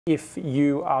If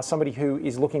you are somebody who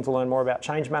is looking to learn more about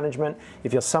change management,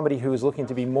 if you're somebody who is looking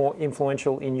to be more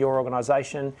influential in your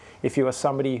organization, if you are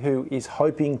somebody who is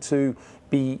hoping to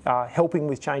be helping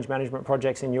with change management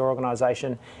projects in your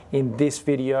organization, in this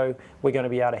video, we're going to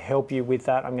be able to help you with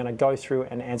that. I'm going to go through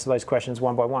and answer those questions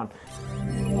one by one.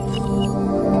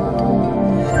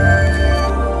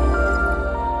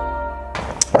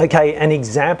 Okay, an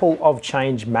example of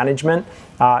change management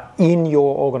in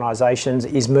your organizations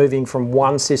is moving from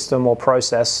one system or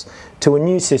process to a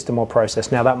new system or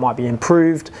process. Now that might be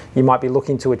improved, you might be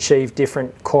looking to achieve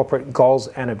different corporate goals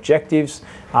and objectives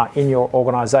in your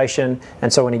organization.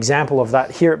 And so an example of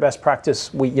that here at Best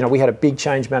Practice, we had a big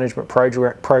change management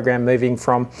program moving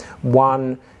from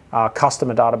one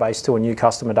customer database to a new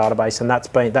customer database, and that's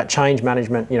been that change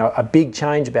management, a big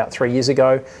change about 3 years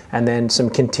ago, and then some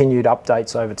continued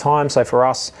updates over time. So for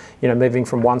us, moving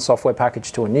from one software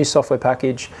package to a new software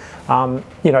package,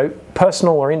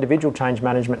 personal or individual change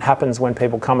management happens when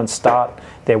people come and start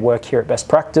their work here at Best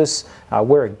Practice.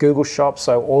 We're a Google shop,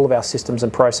 so all of our systems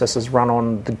and processes run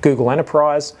on the Google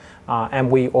Enterprise.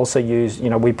 And we also use,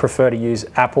 we prefer to use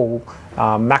Apple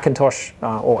Macintosh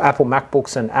or Apple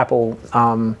MacBooks and Apple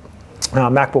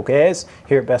MacBook Airs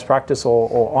here at Best Practice,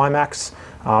 or iMacs.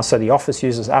 So the office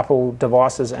uses Apple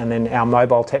devices, and then our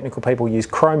mobile technical people use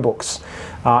Chromebooks.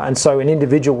 And so an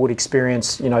individual would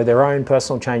experience, their own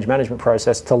personal change management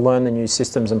process to learn the new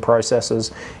systems and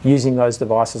processes using those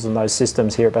devices and those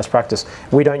systems here at Best Practice.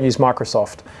 We don't use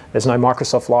Microsoft. There's no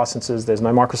Microsoft licenses. There's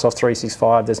no Microsoft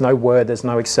 365. There's no Word. There's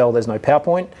no Excel. There's no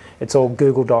PowerPoint. It's all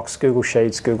Google Docs, Google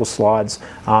Sheets, Google Slides,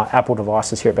 Apple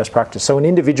devices here at Best Practice. So an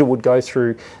individual would go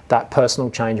through that personal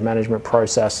change management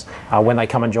process when they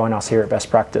come and join us here at Best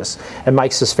Practice. It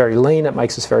makes us very lean. It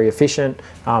makes us very efficient,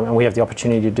 and we have the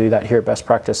opportunity to do that here at Best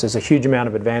Practice. There's a huge amount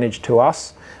of advantage to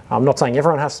us. I'm not saying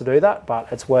everyone has to do that,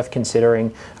 but it's worth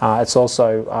considering. It's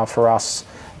also for us,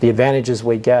 the advantages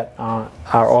we get are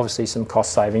obviously some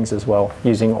cost savings as well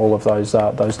using all of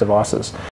those devices.